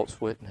bear false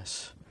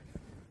witness.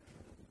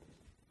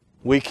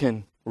 We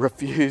can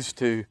refuse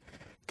to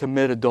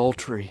commit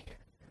adultery.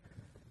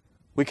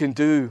 We can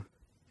do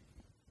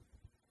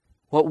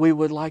what we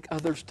would like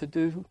others to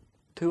do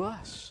to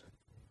us.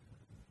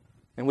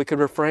 And we can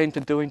refrain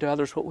from doing to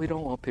others what we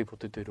don't want people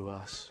to do to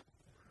us.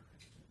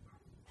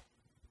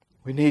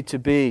 We need to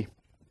be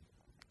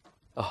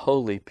a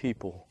holy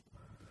people,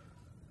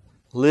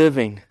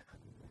 living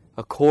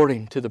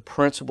according to the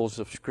principles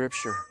of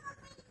Scripture,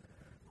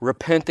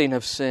 repenting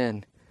of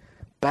sin,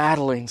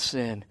 battling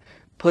sin,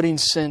 putting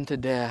sin to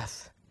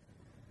death,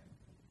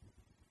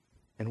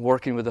 and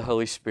working with the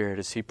Holy Spirit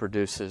as He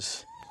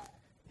produces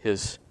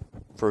His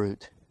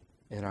fruit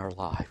in our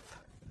life.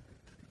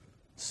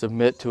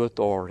 Submit to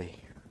authority.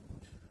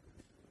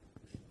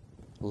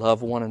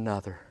 Love one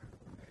another.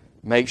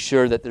 Make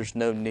sure that there's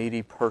no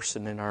needy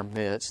person in our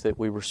midst, that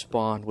we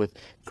respond with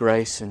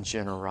grace and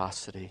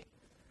generosity,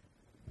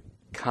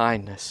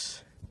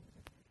 kindness,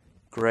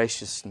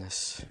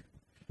 graciousness,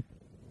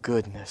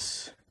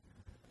 goodness,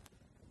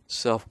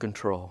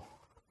 self-control.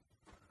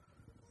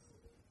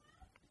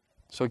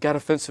 So we got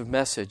offensive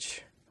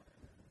message.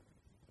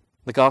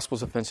 The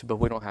gospel's offensive, but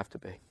we don't have to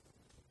be.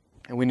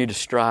 And we need to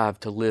strive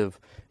to live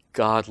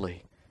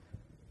godly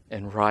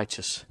and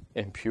righteous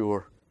and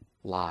pure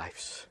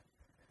lives.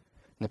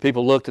 And the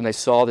people looked and they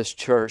saw this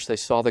church. They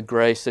saw the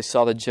grace. They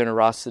saw the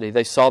generosity.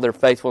 They saw their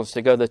faithfulness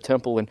to go to the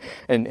temple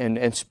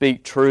and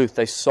speak truth.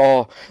 They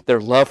saw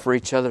their love for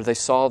each other. They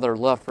saw their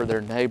love for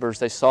their neighbors.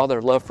 They saw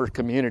their love for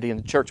community. And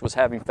the church was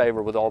having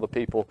favor with all the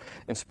people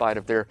in spite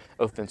of their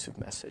offensive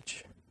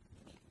message.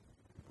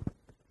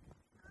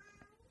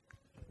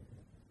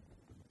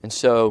 And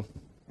so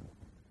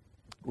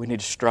we need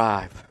to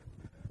strive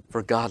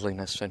for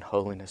godliness and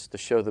holiness, to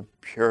show the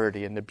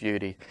purity and the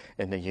beauty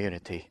and the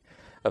unity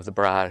of the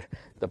bride,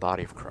 the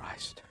body of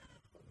Christ.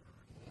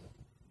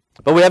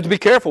 But we have to be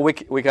careful. We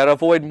got to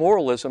avoid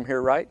moralism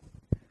here, right?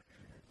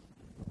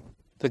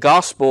 The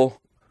gospel,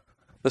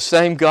 the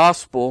same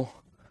gospel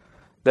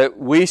that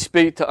we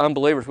speak to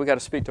unbelievers, we got to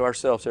speak to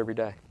ourselves every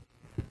day.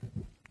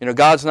 You know,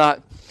 God's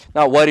not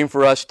waiting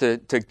for us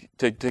to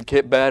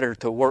get better,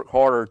 to work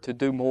harder, to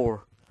do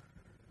more.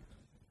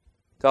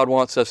 God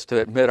wants us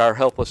to admit our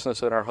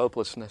helplessness and our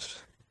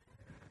hopelessness.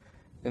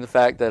 And the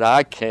fact that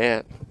I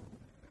can't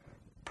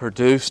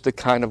produce the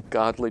kind of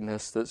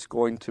godliness that's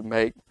going to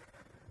make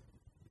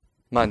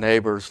my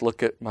neighbors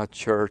look at my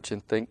church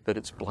and think that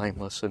it's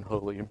blameless and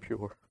holy and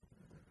pure.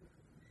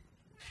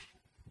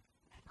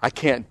 I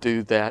can't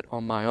do that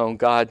on my own.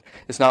 God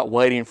is not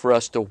waiting for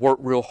us to work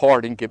real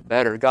hard and get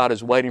better. God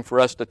is waiting for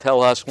us to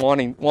tell us,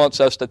 wants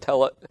us to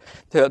tell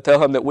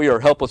Him that we are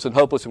helpless and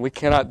hopeless, and we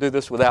cannot do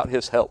this without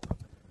His help.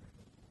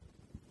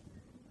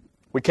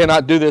 We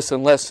cannot do this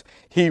unless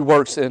He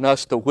works in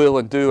us to will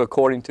and do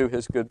according to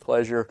His good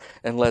pleasure,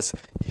 unless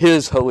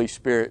His Holy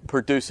Spirit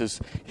produces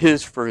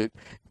His fruit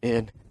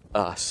in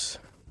us.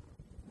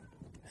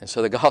 And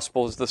so the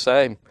gospel is the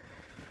same.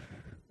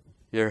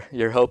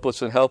 You're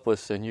hopeless and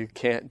helpless, and you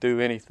can't do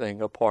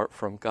anything apart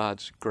from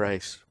God's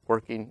grace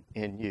working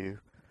in you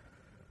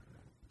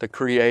to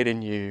create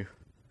in you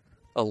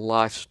a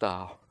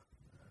lifestyle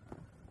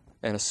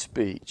and a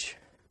speech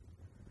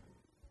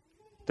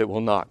that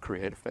will not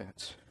create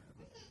offense.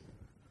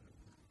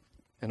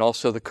 And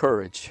also the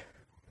courage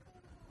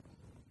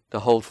to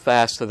hold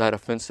fast to that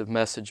offensive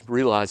message,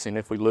 realizing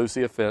if we lose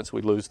the offense,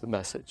 we lose the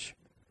message.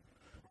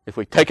 If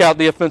we take out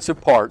the offensive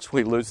parts,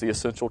 we lose the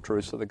essential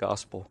truths of the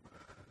gospel.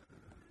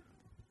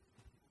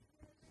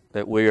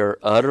 That we are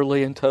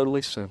utterly and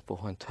totally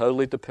sinful and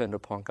totally dependent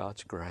upon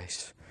God's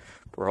grace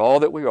for all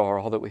that we are,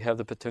 all that we have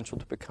the potential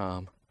to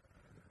become.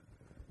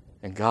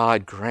 And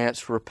God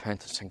grants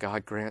repentance, and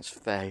God grants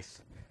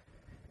faith,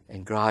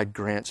 and God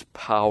grants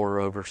power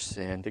over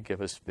sin to give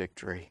us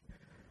victory.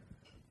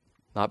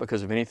 Not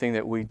because of anything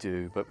that we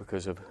do, but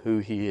because of who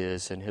He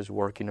is and His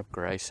working of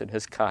grace and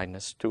His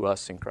kindness to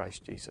us in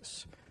Christ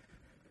Jesus.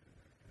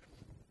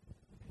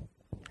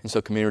 And so,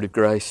 community of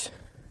grace,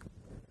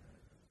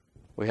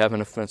 we have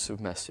an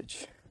offensive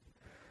message.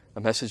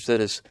 A message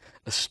that is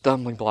a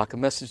stumbling block, a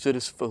message that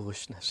is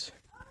foolishness.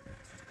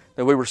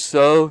 That we were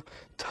so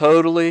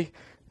totally,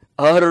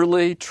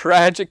 utterly,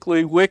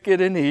 tragically wicked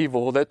and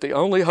evil that the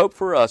only hope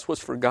for us was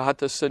for God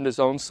to send His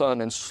own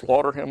Son and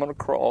slaughter Him on a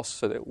cross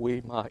so that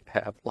we might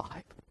have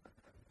life.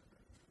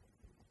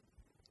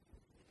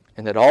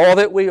 and that all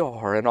that we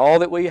are and all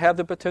that we have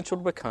the potential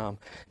to become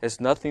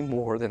is nothing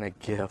more than a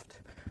gift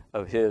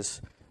of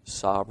His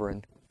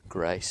sovereign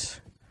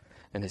grace.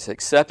 And His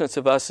acceptance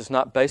of us is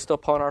not based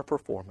upon our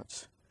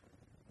performance,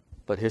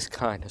 but His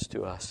kindness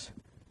to us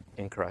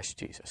in Christ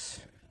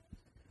Jesus.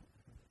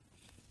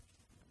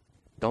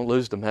 Don't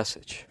lose the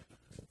message.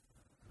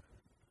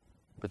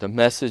 But the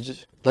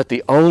message, let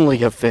the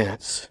only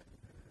offense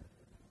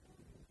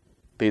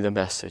be the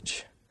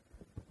message,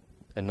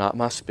 and not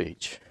my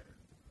speech,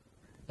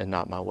 and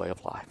not my way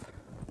of life.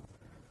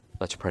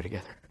 Let's pray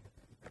together.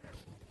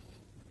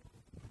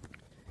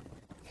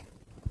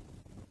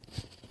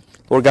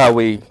 Lord God,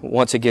 we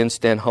once again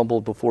stand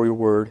humbled before your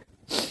word,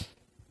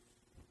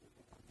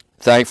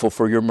 thankful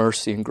for your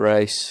mercy and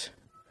grace.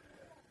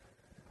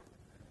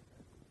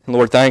 And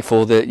Lord,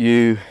 thankful that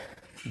you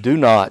do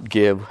not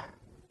give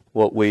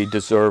what we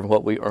deserve,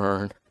 what we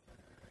earn,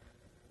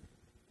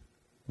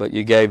 but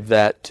you gave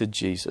that to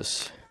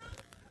Jesus.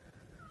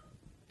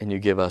 And you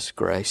give us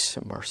grace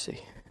and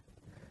mercy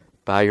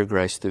by your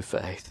grace through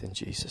faith in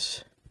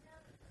Jesus.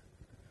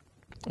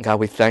 God,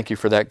 we thank you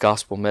for that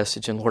gospel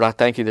message. And Lord, I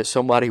thank you that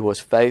somebody was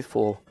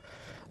faithful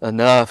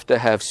enough to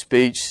have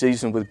speech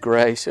seasoned with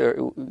grace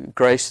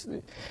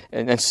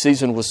and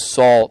seasoned with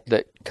salt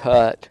that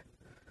cut,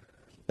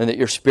 and that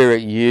your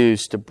Spirit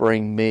used to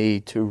bring me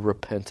to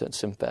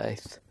repentance and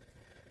faith.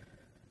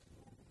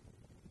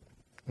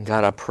 And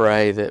God, I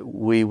pray that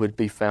we would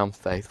be found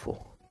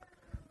faithful,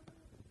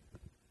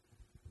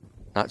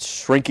 not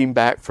shrinking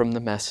back from the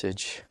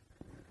message,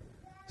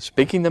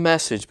 speaking the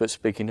message, but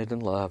speaking it in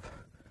love,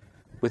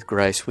 with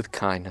grace, with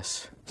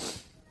kindness,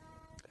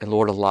 and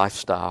Lord, a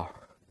lifestyle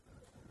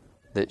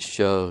that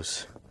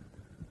shows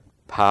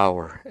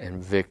power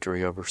and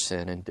victory over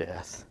sin and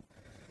death.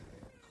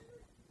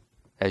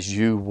 As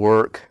you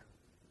work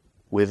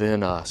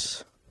within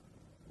us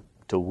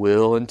to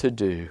will and to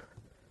do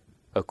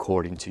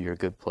according to your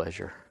good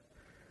pleasure.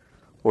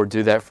 Lord,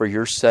 do that for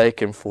your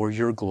sake and for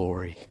your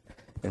glory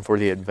and for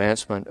the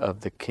advancement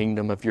of the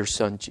kingdom of your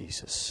Son,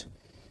 Jesus,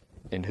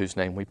 in whose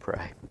name we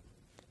pray.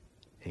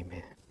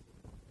 Amen.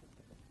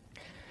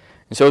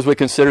 And so as we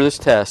consider this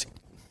text,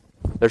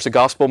 there's a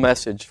gospel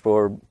message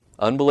for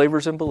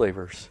unbelievers and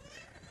believers.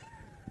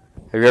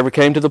 Have you ever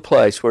came to the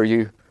place where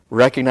you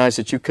recognized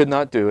that you could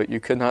not do it, you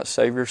could not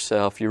save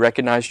yourself, you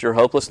recognized your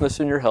hopelessness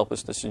and your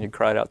helplessness, and you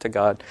cried out to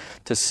God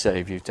to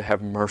save you, to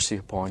have mercy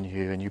upon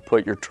you, and you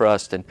put your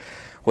trust in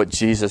what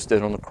Jesus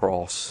did on the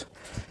cross,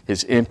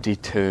 His empty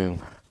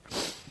tomb.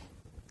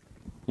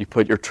 You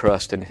put your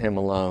trust in Him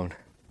alone,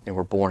 and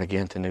were born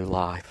again to new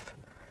life.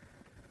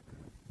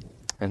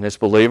 And as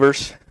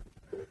believers,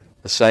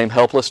 the same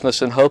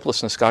helplessness and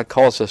hopelessness God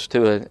calls us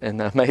to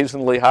an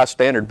amazingly high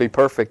standard. Be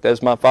perfect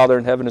as my Father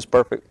in heaven is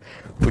perfect.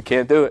 We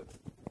can't do it.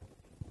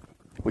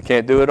 We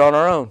can't do it on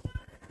our own.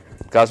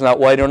 God's not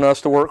waiting on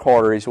us to work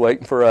harder. He's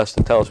waiting for us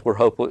to tell us we're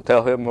hopeless,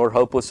 tell Him we're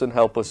hopeless and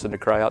helpless, and to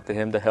cry out to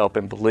Him to help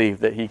and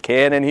believe that He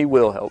can and He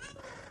will help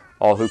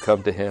all who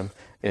come to Him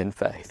in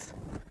faith.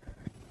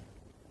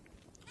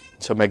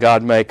 So may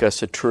God make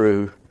us a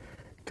true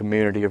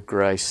community of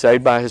grace,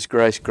 saved by His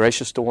grace,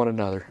 gracious to one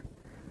another,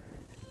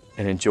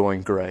 and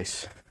enjoying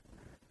grace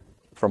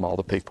from all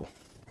the people.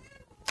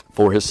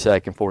 For His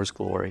sake and for His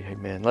glory.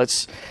 Amen.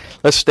 Let's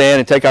stand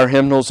and take our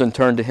hymnals and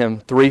turn to hymn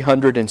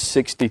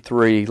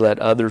 363, Let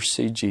Others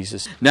See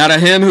Jesus. Now to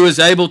Him who is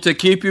able to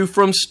keep you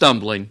from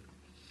stumbling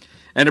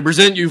and to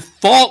present you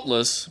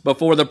faultless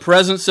before the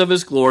presence of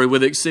His glory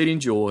with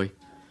exceeding joy,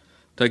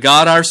 to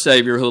God our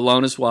Savior, who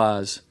alone is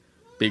wise,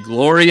 be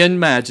glory and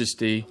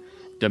majesty,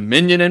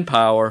 dominion and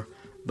power,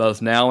 both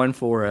now and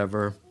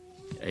forever.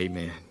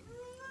 Amen.